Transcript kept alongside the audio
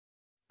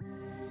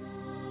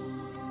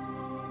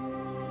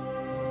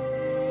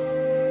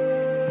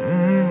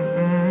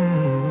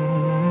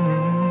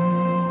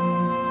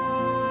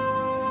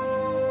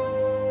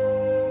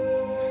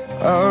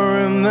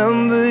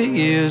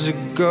years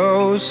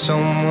ago,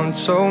 someone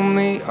told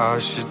me I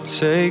should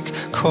take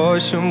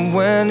caution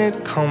when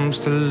it comes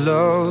to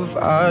love.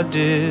 I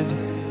did.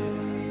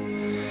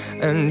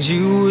 And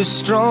you were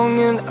strong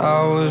and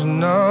I was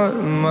not.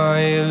 My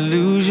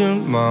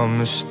illusion, my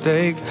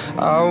mistake.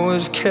 I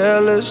was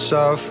careless,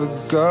 I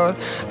forgot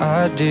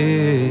I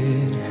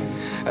did.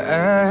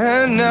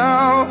 And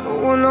now,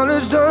 when all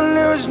is done,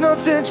 there is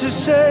nothing to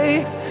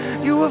say.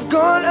 You have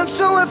gone and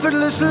so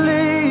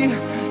effortlessly.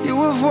 You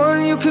have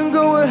won, you can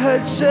go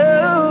ahead,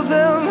 tell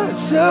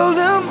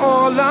them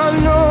all I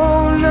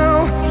know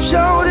now.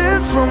 Shout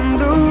it from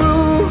the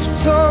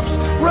rooftops,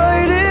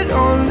 write it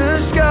on the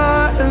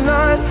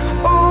skyline.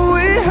 All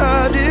we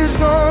had is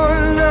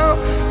gone now.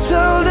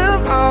 Tell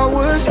them I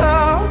was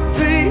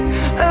happy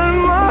and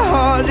my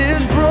heart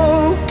is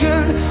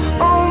broken.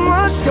 All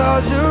my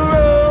scars are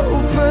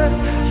open.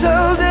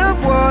 Tell them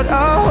what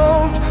I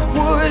hoped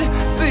would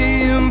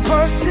be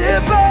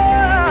impossible.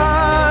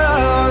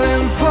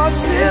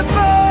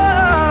 Impossible.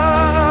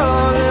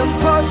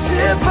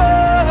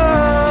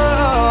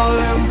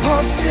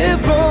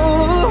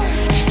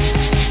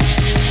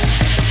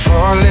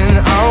 Falling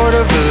out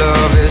of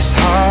love is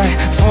high.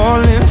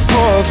 Falling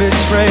for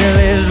betrayal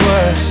is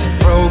worse.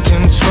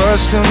 Broken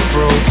trust and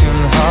broken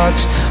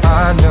hearts.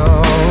 I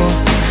know,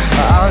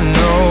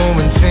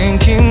 and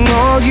thinking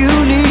all you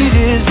need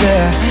is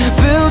there.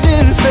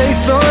 Building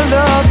faith on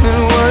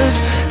nothing words.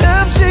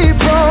 Empty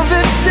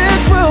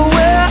promises will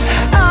wear.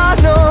 I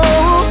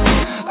know,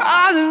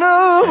 and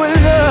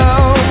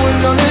now when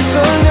all is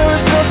done, there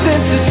is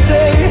nothing to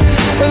say.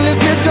 And if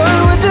you're done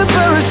with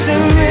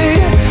embarrassing me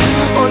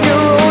on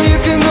your own, you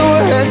can go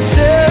ahead,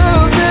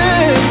 tell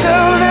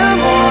them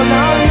all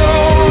I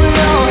know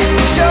now.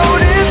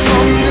 Shout it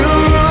from the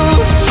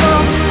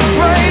rooftops,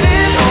 write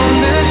it on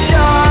the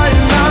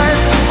skyline.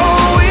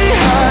 All we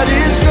had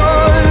is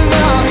gone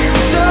now.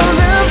 Tell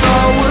them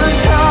I was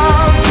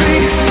happy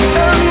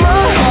and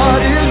my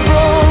heart is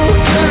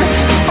broken.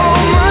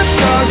 All my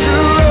scars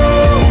are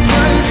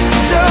open.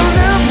 Tell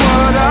them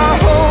what I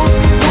hoped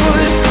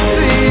would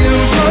be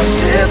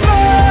impossible.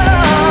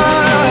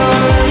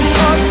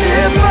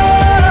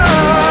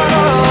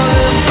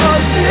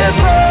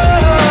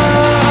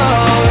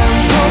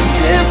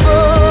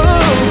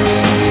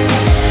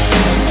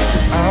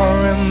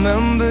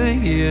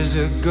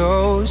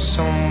 Ago,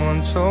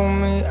 someone told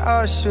me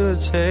I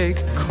should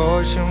take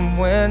caution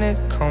when it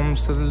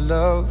comes to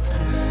love.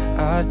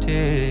 I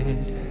did.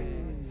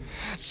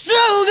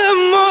 Tell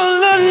them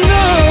all I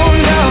know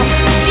now.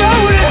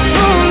 Shout it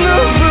from the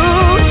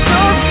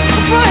rooftops,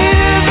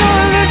 write it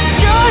on the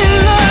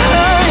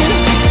skyline.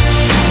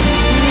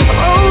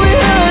 All we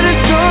had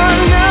is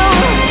gone now.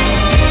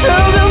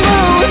 Tell them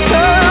I was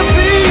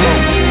happy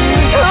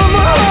and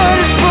my heart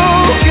is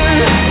broken.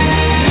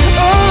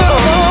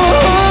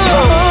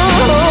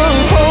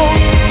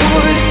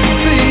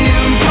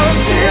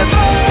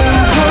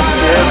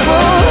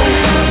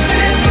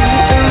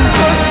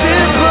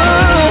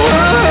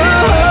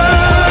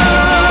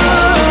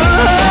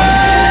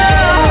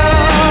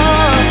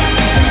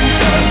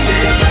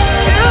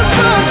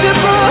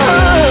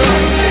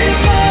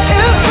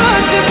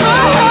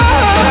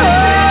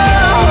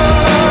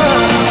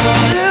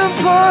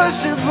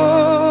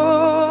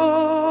 Impossible.